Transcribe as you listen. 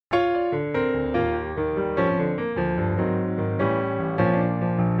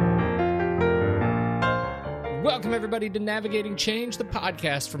Welcome, everybody, to Navigating Change, the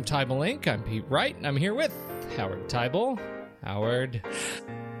podcast from Tybal Inc. I'm Pete Wright, and I'm here with Howard Tybal. Howard.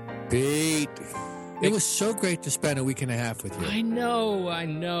 Pete. It was so great to spend a week and a half with you. I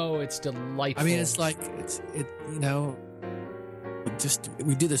know. It's delightful. I mean, it's like,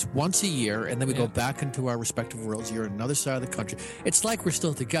 we do this once a year, and then we go back into our respective worlds. You're on another side of the country. It's like we're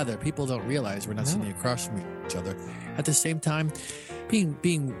still together. People don't realize we're not sitting across from each other. At the same time,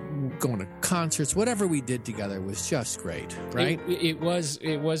 going to concerts, whatever we did together was just great, right? It was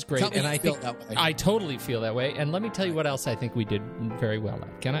great, and I think I totally feel that way. And let me tell you what else I think we did very well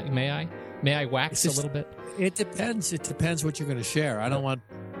at. May I wax a little bit? It depends. It depends what you're going to share. I don't want.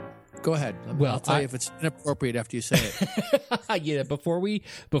 Go ahead. I'll tell you if it's inappropriate after you say it. Yeah. Before we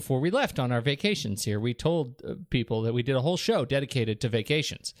left on our vacations here, we told people that we did a whole show dedicated to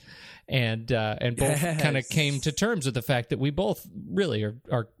vacations, and both kind of came to terms with the fact that we both really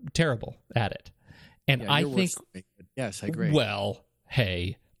are terrible at it. And I think, yes, I agree. Well,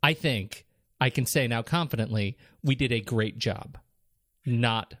 hey, I think I can say now confidently we did a great job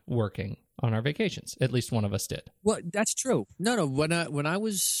not working on our vacations. At least one of us did. Well, that's true. No. When I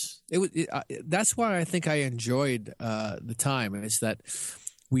was, that's why I think I enjoyed the time. Is that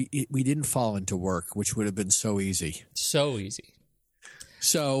we didn't fall into work, which would have been so easy. So easy.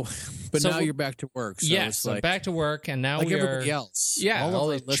 So now you're back to work. So yes, so back to work, and now like we're everybody else. Yeah, all of our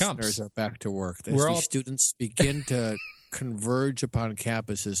listeners chumps are back to work. These students begin to converge upon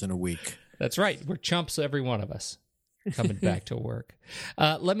campuses in a week. That's right. We're chumps, every one of us. Coming back to work.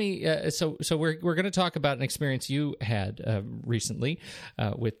 Let me. So we're going to talk about an experience you had recently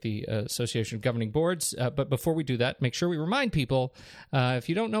with the Association of Governing Boards. But before we do that, make sure we remind people, if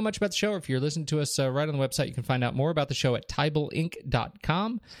you don't know much about the show, or if you're listening to us right on the website, you can find out more about the show at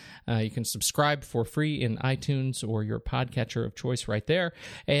tybalinc.com. You can subscribe for free in iTunes or your podcatcher of choice right there,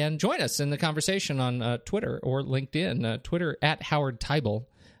 and join us in the conversation on Twitter or LinkedIn. Twitter at Howard Tybal,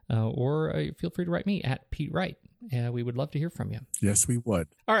 or feel free to write me at Pete Wright. We would love to hear from you. Yes, we would.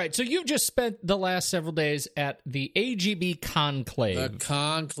 All right, so you've just spent the last several days at the AGB Conclave. The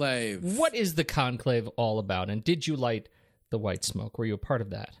Conclave. What is the Conclave all about, and did you light the white smoke? Were you a part of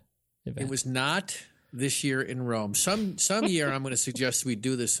that event? It was not this year in Rome. Some year I'm going to suggest we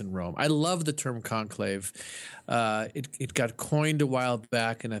do this in Rome. I love the term conclave. It got coined a while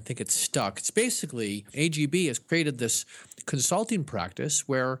back, and I think it's stuck. It's basically, AGB has created this consulting practice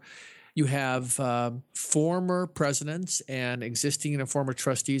where you have former presidents and existing and former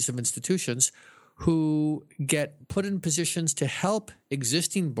trustees of institutions who get put in positions to help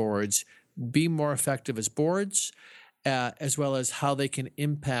existing boards be more effective as boards, as well as how they can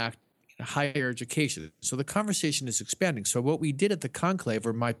impact higher education. So the conversation is expanding. So what we did at the conclave,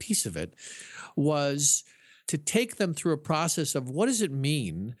 or my piece of it, was to take them through a process of what does it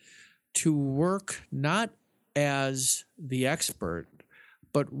mean to work not as the expert,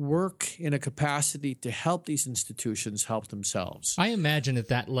 but work in a capacity to help these institutions help themselves. I imagine at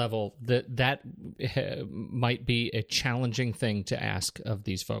that level that might be a challenging thing to ask of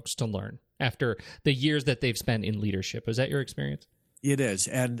these folks to learn after the years that they've spent in leadership. Is that your experience? It is.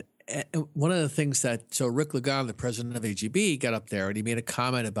 And one of the things so Rick Lagon, the president of AGB, got up there and he made a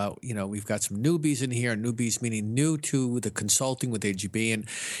comment about, we've got some newbies in here, newbies meaning new to the consulting with AGB and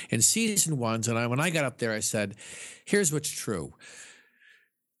in season ones. And when I got up there, I said, here's what's true.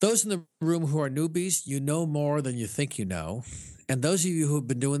 Those in the room who are newbies, you know more than you think you know. And those of you who have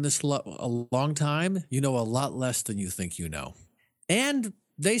been doing this a long time, you know a lot less than you think you know. And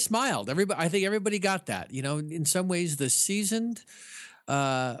they smiled. I think everybody got that. In some ways, the seasoned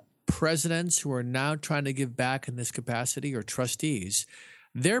presidents who are now trying to give back in this capacity, or trustees,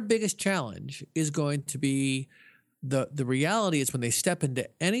 their biggest challenge is going to be the reality is when they step into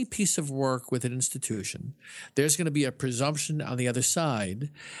any piece of work with an institution, there's going to be a presumption on the other side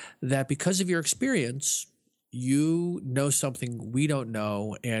that because of your experience, you know something we don't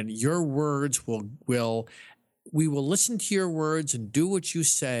know, and your words we will listen to your words and do what you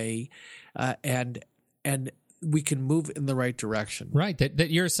say, and we can move in the right direction. Right,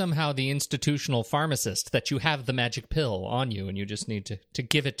 that you're somehow the institutional pharmacist, that you have the magic pill on you and you just need to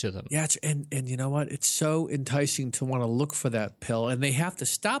give it to them. Yeah, and you know what? It's so enticing to want to look for that pill, and they have to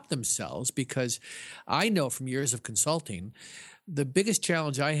stop themselves, because I know from years of consulting, the biggest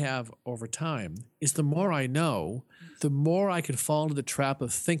challenge I have over time is the more I know, the more I can fall into the trap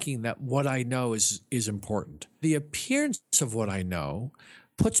of thinking that what I know is important. The appearance of what I know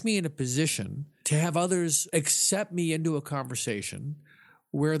puts me in a position to have others accept me into a conversation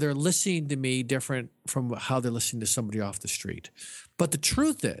where they're listening to me different from how they're listening to somebody off the street. But the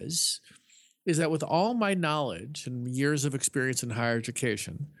truth is that with all my knowledge and years of experience in higher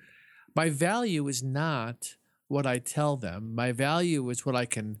education, my value is not what I tell them. My value is what I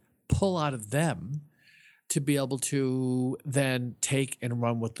can pull out of them to be able to then take and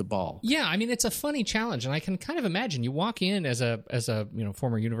run with the ball. Yeah, I mean, it's a funny challenge, and I can kind of imagine you walk in as a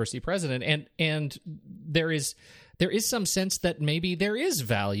former university president, and there is some sense that maybe there is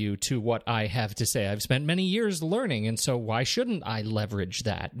value to what I have to say. I've spent many years learning, and so why shouldn't I leverage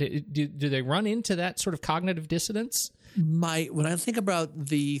that? Do they run into that sort of cognitive dissonance? When I think about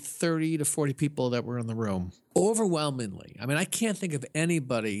the 30 to 40 people that were in the room, overwhelmingly, I mean, I can't think of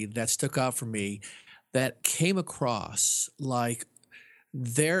anybody that stuck out for me that came across like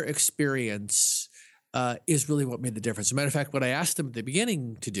their experience is really what made the difference. As a matter of fact, what I asked them at the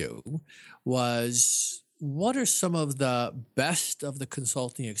beginning to do was, what are some of the best of the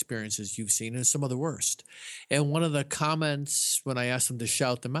consulting experiences you've seen and some of the worst? And one of the comments when I asked them to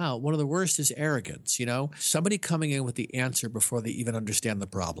shout them out, one of the worst is arrogance. Somebody coming in with the answer before they even understand the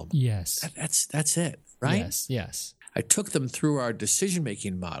problem. Yes. That's it, right? Yes. I took them through our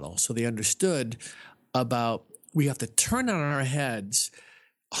decision-making model so they understood about we have to turn on our heads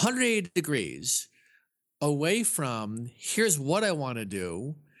 180 degrees away from here's what I want to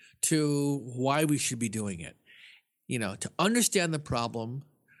do to why we should be doing it. To understand the problem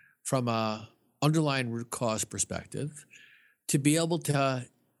from a underlying root cause perspective, to be able to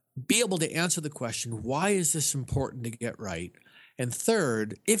answer the question, why is this important to get right? And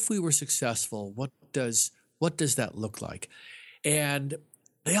third, if we were successful, what does that look like? And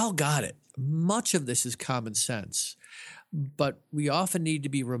they all got it. Much of this is common sense, but we often need to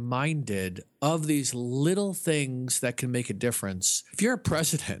be reminded of these little things that can make a difference. If you're a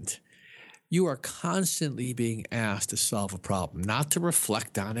president, you are constantly being asked to solve a problem, not to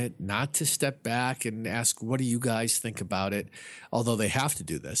reflect on it, not to step back and ask, what do you guys think about it? Although they have to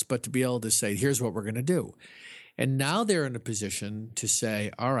do this, but to be able to say, here's what we're going to do. And now they're in a position to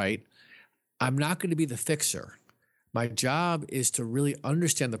say, all right, I'm not going to be the fixer. My job is to really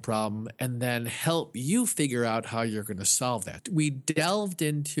understand the problem and then help you figure out how you're going to solve that. We delved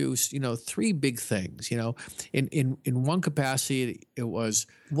into, three big things. In one capacity, it was,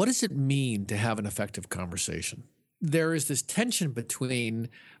 what does it mean to have an effective conversation? There is this tension between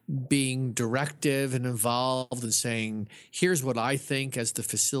being directive and involved and saying, here's what I think as the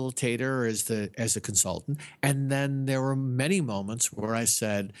facilitator, as a consultant. And then there were many moments where I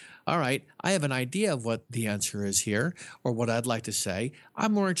said, all right, I have an idea of what the answer is here or what I'd like to say.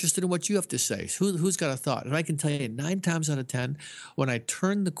 I'm more interested in what you have to say. Who's got a thought? And I can tell you 9 times out of 10, when I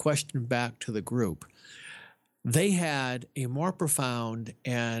turned the question back to the group, they had a more profound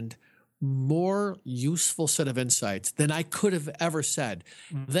and more useful set of insights than I could have ever said.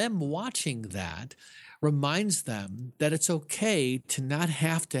 Them watching that reminds them that it's okay to not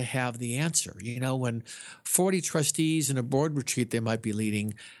have to have the answer. When 40 trustees in a board retreat they might be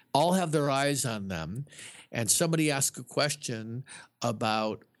leading all have their eyes on them, and somebody asks a question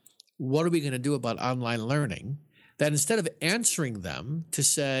about what are we going to do about online learning, that instead of answering them, to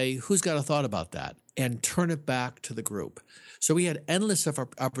say, who's got a thought about that, and turn it back to the group. So we had endless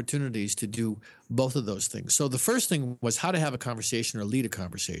opportunities to do both of those things. So the first thing was how to have a conversation or lead a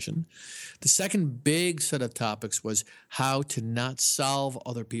conversation. The second big set of topics was how to not solve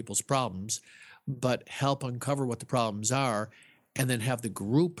other people's problems, but help uncover what the problems are, and then have the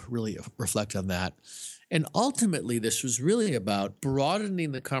group really reflect on that. And ultimately, this was really about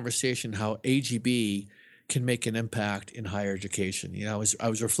broadening the conversation, how AGB can make an impact in higher education. I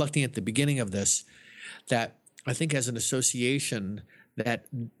was reflecting at the beginning of this that I think as an association that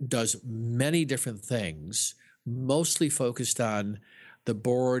does many different things, mostly focused on the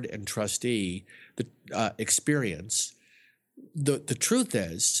board and trustee experience, the truth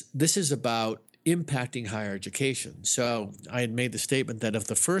is this is about impacting higher education. So I had made the statement that if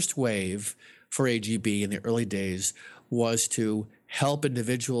the first wave for AGB in the early days was to help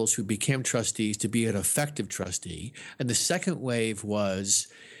individuals who became trustees to be an effective trustee, and the second wave was,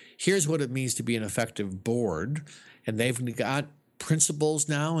 here's what it means to be an effective board, and they've got principles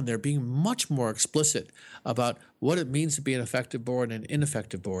now, and they're being much more explicit about what it means to be an effective board and an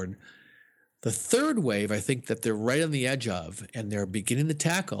ineffective board. The third wave, I think that they're right on the edge of, and they're beginning to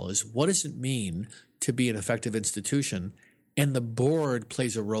tackle, is what does it mean to be an effective institution? And the board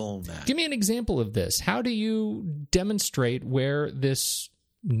plays a role in that. Give me an example of this. How do you demonstrate where this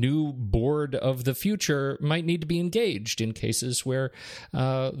new board of the future might need to be engaged in cases where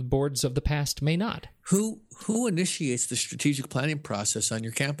boards of the past may not? Who initiates the strategic planning process on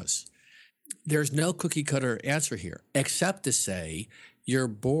your campus? There's no cookie cutter answer here, except to say your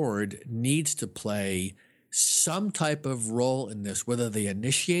board needs to play some type of role in this, whether they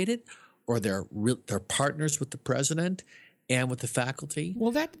initiate it or they're partners with the president. and with the faculty.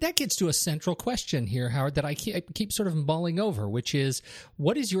 Well, that gets to a central question here, Howard, that I keep sort of mulling over, which is,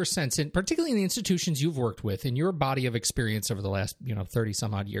 what is your sense, and particularly in the institutions you've worked with, in your body of experience over the last 30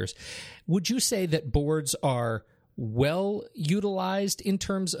 some odd years, would you say that boards are well utilized in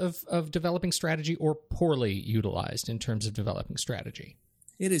terms of developing strategy, or poorly utilized in terms of developing strategy?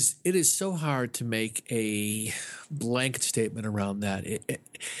 It is so hard to make a blanket statement around that.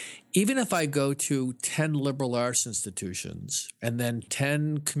 Even if I go to 10 liberal arts institutions and then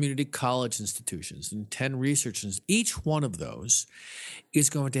 10 community college institutions and 10 research institutions, each one of those is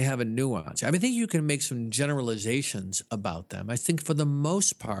going to have a nuance. I think you can make some generalizations about them. I think for the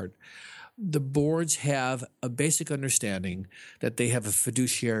most part, the boards have a basic understanding that they have a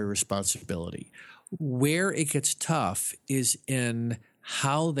fiduciary responsibility. Where it gets tough is in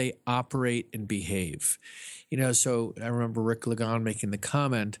how they operate and behave. So I remember Rick Lagon making the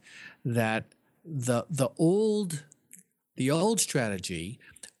comment that the old strategy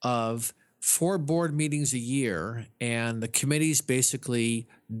of 4 board meetings a year and the committees basically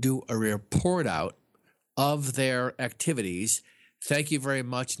do a report out of their activities. Thank you very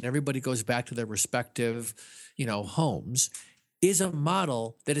much. And everybody goes back to their respective, homes, is a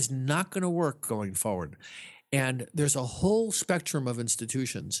model that is not going to work going forward. And there's a whole spectrum of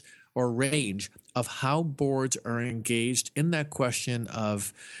institutions or range of how boards are engaged in that question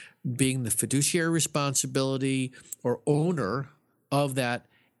of being the fiduciary responsibility or owner of that,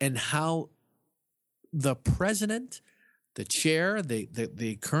 and how the president, the chair,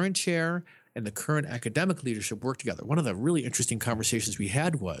 the current chair, and the current academic leadership work together. One of the really interesting conversations we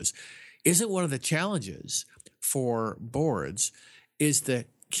had was, isn't one of the challenges for boards is the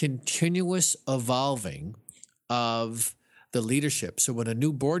continuous evolving of the leadership. So when a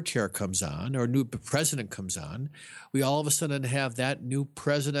new board chair comes on or a new president comes on, we all of a sudden have that new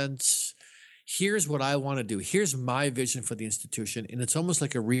president's, here's what I want to do. Here's my vision for the institution. And it's almost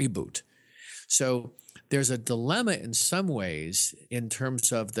like a reboot. So there's a dilemma in some ways in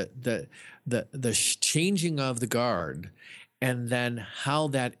terms of the changing of the guard, and then how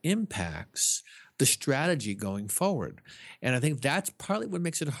that impacts the strategy going forward. And I think that's partly what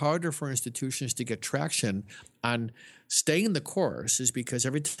makes it harder for institutions to get traction on staying the course, is because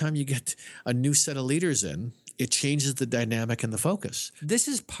every time you get a new set of leaders in, it changes the dynamic and the focus. This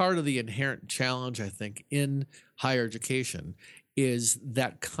is part of the inherent challenge, I think, in higher education, is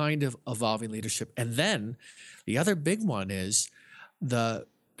that kind of evolving leadership. And then the other big one is the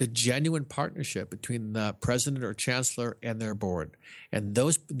genuine partnership between the president or chancellor and their board. And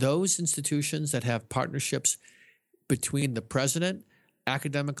those institutions that have partnerships between the president,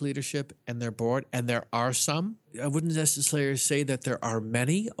 academic leadership, and their board, and there are some, I wouldn't necessarily say that there are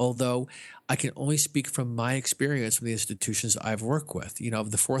many, although I can only speak from my experience from the institutions I've worked with.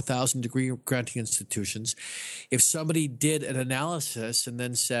 Of the 4,000 degree granting institutions, if somebody did an analysis and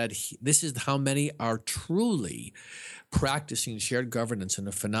then said, this is how many are truly practicing shared governance in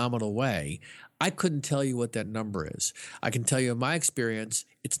a phenomenal way, I couldn't tell you what that number is. I can tell you in my experience,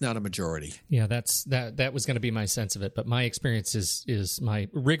 it's not a majority. Yeah, that was going to be my sense of it. But my experience is my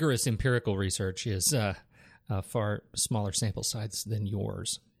rigorous empirical research is far smaller sample size than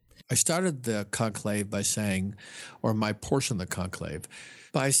yours. I started the conclave by saying, or my portion of the conclave,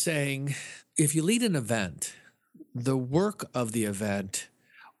 by saying, if you lead an event, the work of the event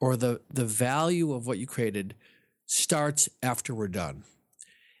or the value of what you created starts after we're done.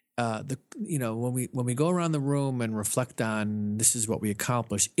 When we go around the room and reflect on this is what we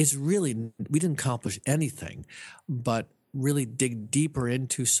accomplished, it's really, we didn't accomplish anything, but really dig deeper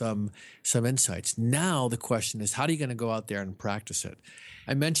into some insights. Now the question is, how are you going to go out there and practice it?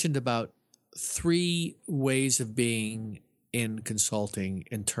 I mentioned about 3 ways of being in consulting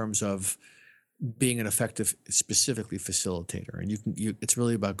in terms of being an effective, specifically facilitator. And it's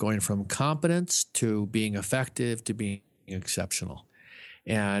really about going from competence to being effective to being exceptional.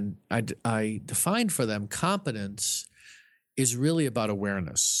 And I defined for them, competence is really about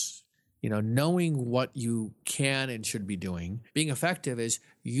awareness, knowing what you can and should be doing. Being effective is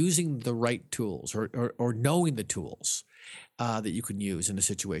using the right tools or knowing the tools that you can use in a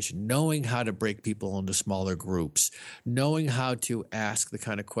situation, knowing how to break people into smaller groups, knowing how to ask the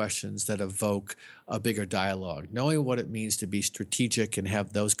kind of questions that evoke a bigger dialogue, knowing what it means to be strategic and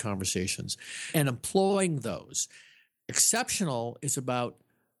have those conversations, and employing those. Exceptional is about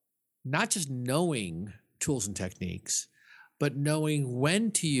not just knowing tools and techniques, but knowing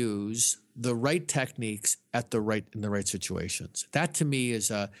when to use the right techniques in the right situations. That to me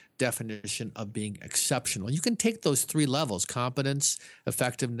is a definition of being exceptional. You can take those 3 levels, competence,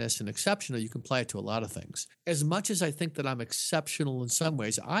 effectiveness, and exceptional. You can apply it to a lot of things. As much as I think that I'm exceptional in some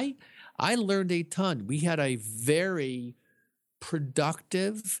ways, I learned a ton. We had a very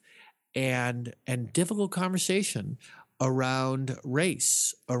productive and difficult conversation around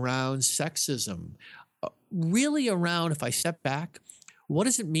race, around sexism, really around, if I step back, what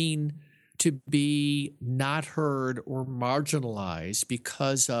does it mean to be not heard or marginalized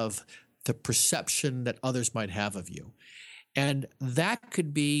because of the perception that others might have of you? And that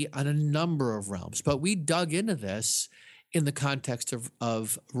could be on a number of realms. But we dug into this in the context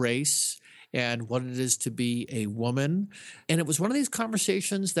of race and what it is to be a woman. And it was one of these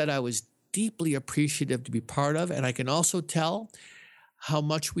conversations that I was deeply appreciative to be part of. And I can also tell how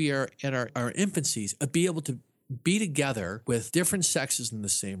much we are in our infancies of be able to be together with different sexes in the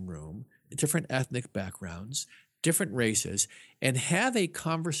same room, different ethnic backgrounds, different races, and have a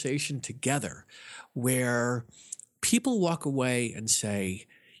conversation together where people walk away and say,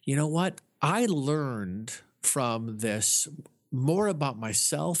 you know what, I learned from this more about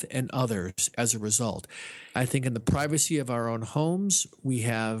myself and others as a result. I think in the privacy of our own homes, we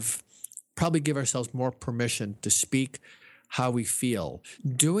have probably give ourselves more permission to speak how we feel.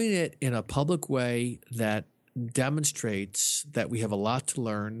 Doing it in a public way that demonstrates that we have a lot to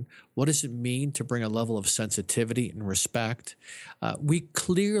learn. What does it mean to bring a level of sensitivity and respect? We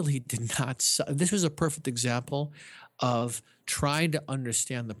clearly did not. This was a perfect example of trying to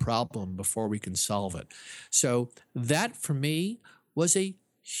understand the problem before we can solve it. So that, for me, was a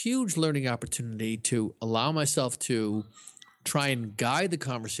huge learning opportunity to allow myself to try and guide the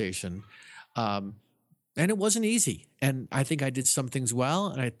conversation. And it wasn't easy. And I think I did some things well,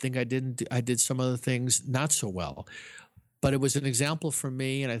 and I think I did some other things not so well. But it was an example for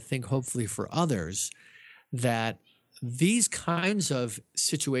me, and I think hopefully for others, that these kinds of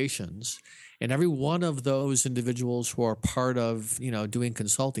situations, and every one of those individuals who are part of, doing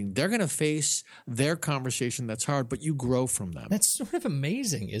consulting, they're going to face their conversation that's hard, but you grow from them. That's sort of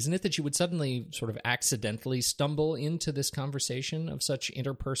amazing, isn't it, that you would suddenly sort of accidentally stumble into this conversation of such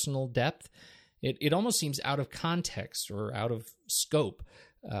interpersonal depth? It almost seems out of context or out of scope.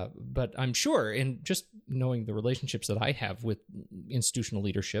 But I'm sure, in just knowing the relationships that I have with institutional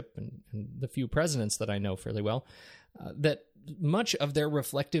leadership and the few presidents that I know fairly well, that much of their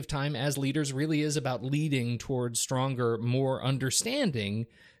reflective time as leaders really is about leading towards stronger, more understanding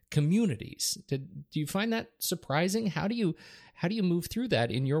communities. Do you find that surprising? How do you move through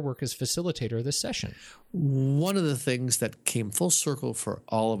that in your work as facilitator of this session? One of the things that came full circle for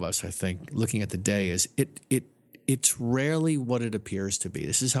all of us, I think, looking at the day, is it's rarely what it appears to be.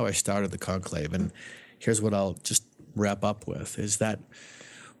 This is how I started the conclave, and here's what I'll just wrap up with, is that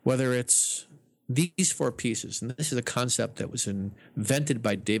whether it's these four pieces, and this is a concept that was invented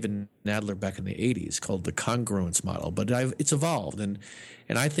by David Nadler back in the 80s called the congruence model, but it's evolved, and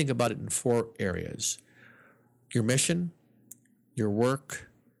I think about it in four areas: your mission, your work,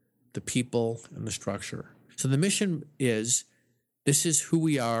 the people, and the structure. So the mission is, this is who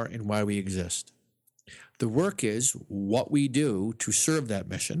we are and why we exist. The work is what we do to serve that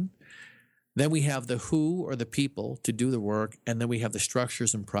mission. Then we have the who, or the people, to do the work, and then we have the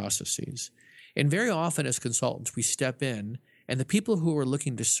structures and processes. And very often as consultants, we step in, and the people who are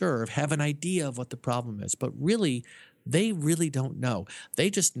looking to serve have an idea of what the problem is, but really, they really don't know. They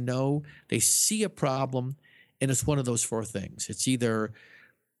just know, they see a problem, and it's one of those four things. It's either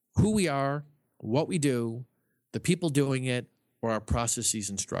who we are, what we do, the people doing it, or our processes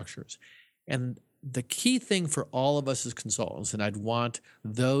and structures. And the key thing for all of us as consultants, and I'd want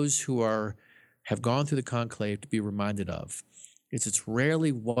those who have gone through the conclave to be reminded of, is it's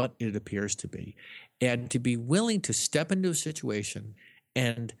rarely what it appears to be. And to be willing to step into a situation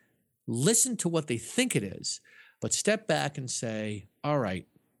and listen to what they think it is, but step back and say, all right,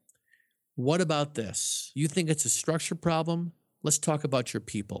 what about this? You think it's a structure problem? Let's talk about your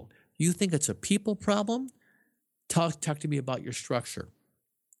people. You think it's a people problem? Talk to me about your structure.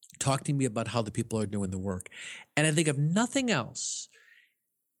 Talk to me about how the people are doing the work. And I think if nothing else,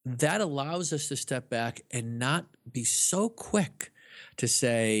 that allows us to step back and not be so quick to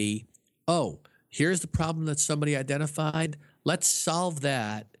say, oh, here's the problem that somebody identified. Let's solve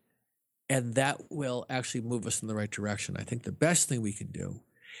that. And that will actually move us in the right direction. I think the best thing we can do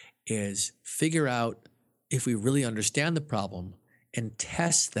is figure out if we really understand the problem and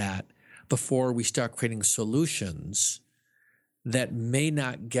test that before we start creating solutions that may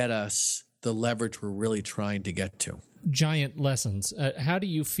not get us the leverage we're really trying to get to. Giant lessons. How do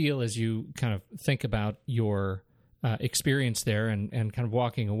you feel as you kind of think about your experience there and kind of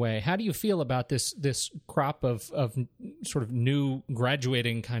walking away? How do you feel about this crop of sort of new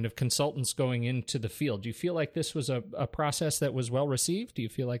graduating kind of consultants going into the field? Do you feel like this was a process that was well received? Do you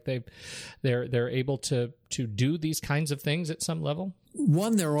feel like they're able to do these kinds of things at some level?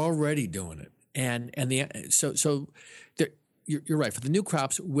 One, they're already doing it, and so you're right. For the new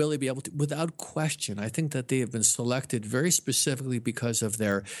crops, will they be able to? Without question. I think that they have been selected very specifically because of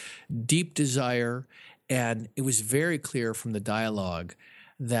their deep desire. And it was very clear from the dialogue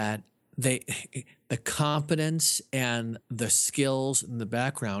that the competence and the skills and the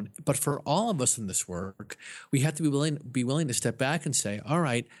background. But for all of us in this work, we have to be willing to step back and say, all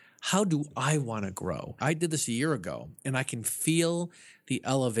right, how do I want to grow? I did this a year ago, and I can feel the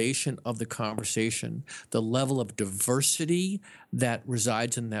elevation of the conversation, the level of diversity that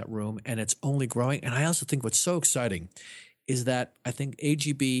resides in that room, and it's only growing. And I also think what's so exciting is that I think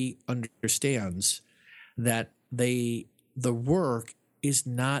AGB understands that the work is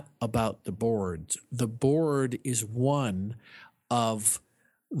not about the board. The board is one of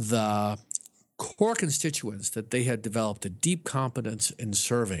the core constituents that they had developed a deep competence in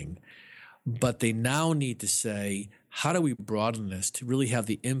serving, but they now need to say, how do we broaden this to really have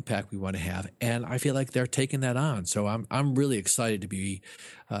the impact we want to have? And I feel like they're taking that on. So I'm really excited to be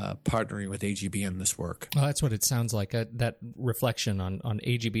partnering with AGB in this work. Well, that's what it sounds like. That reflection on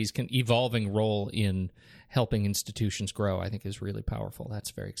AGB's evolving role in helping institutions grow, I think, is really powerful.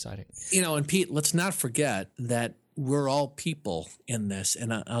 That's very exciting. And Pete, let's not forget that we're all people in this.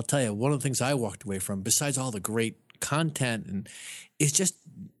 And I'll tell you, one of the things I walked away from, besides all the great content, and is just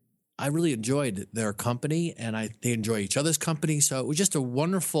I really enjoyed their company, and they enjoy each other's company. So it was just a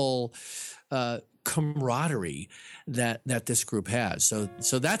wonderful camaraderie that this group has.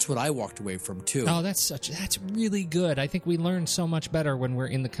 So that's what I walked away from too. Oh, that's really good. I think we learn so much better when we're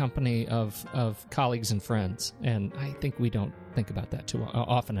in the company of colleagues and friends, and I think we don't think about that too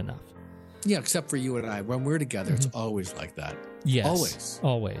often enough. Yeah, except for you and I. When we're together, it's always like that. Yes,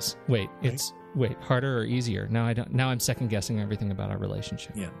 always. Wait, right? Harder or easier? Now I'm second guessing everything about our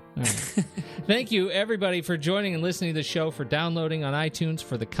relationship. Yeah. All right. Thank you, everybody, for joining and listening to the show, for downloading on iTunes,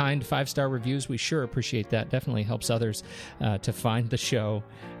 for the kind 5-star reviews. We sure appreciate that. Definitely helps others to find the show,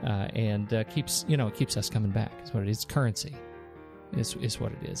 and keeps us coming back. Is what it is. Currency is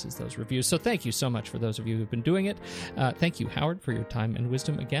what it is those reviews. So thank you so much for those of you who've been doing it. Thank you, Howard, for your time and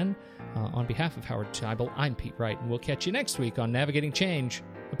wisdom again. On behalf of Howard Teibel, I'm Pete Wright, and we'll catch you next week on Navigating Change,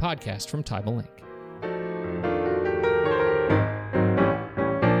 a podcast from Teibel Inc.